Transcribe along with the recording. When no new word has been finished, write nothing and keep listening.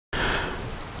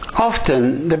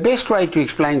Often, the best way to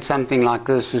explain something like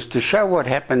this is to show what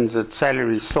happens at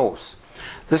salary source.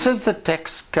 This is the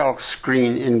tax calc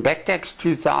screen in BackTax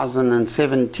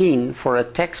 2017 for a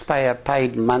taxpayer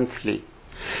paid monthly.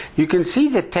 You can see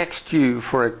the tax due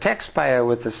for a taxpayer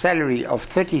with a salary of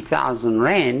 30,000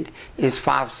 Rand is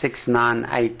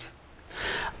 5698.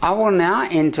 I will now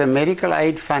enter medical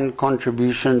aid fund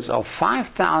contributions of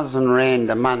 5,000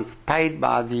 Rand a month paid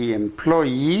by the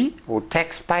employee or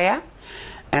taxpayer,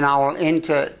 and I will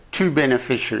enter two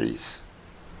beneficiaries.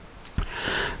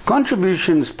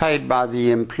 Contributions paid by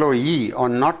the employee are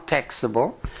not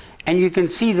taxable, and you can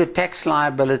see the tax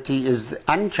liability is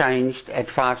unchanged at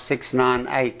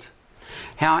 5698.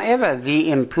 However,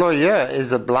 the employer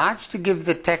is obliged to give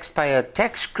the taxpayer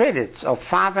tax credits of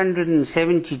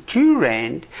 572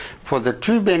 Rand for the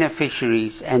two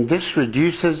beneficiaries, and this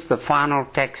reduces the final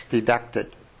tax deducted.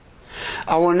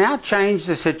 I will now change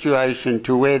the situation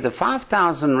to where the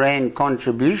 5,000 Rand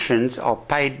contributions are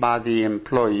paid by the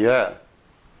employer.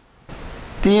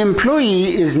 The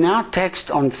employee is now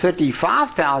taxed on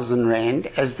 35,000 Rand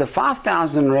as the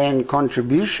 5,000 Rand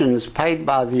contributions paid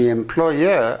by the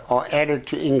employer are added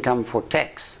to income for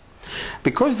tax.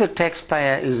 Because the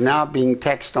taxpayer is now being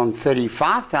taxed on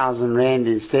 35,000 Rand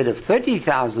instead of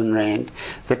 30,000 Rand,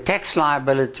 the tax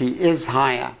liability is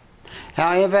higher.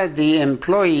 However, the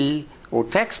employee or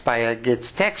taxpayer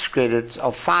gets tax credits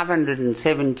of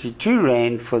 572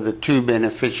 Rand for the two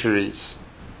beneficiaries.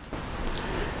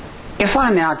 If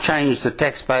I now change the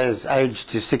taxpayer's age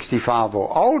to 65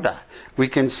 or older, we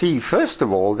can see first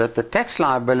of all that the tax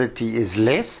liability is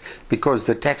less because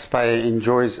the taxpayer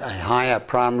enjoys a higher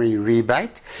primary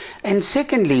rebate, and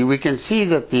secondly we can see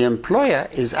that the employer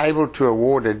is able to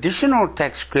award additional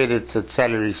tax credits at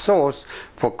salary source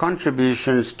for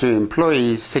contributions to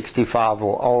employees 65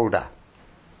 or older.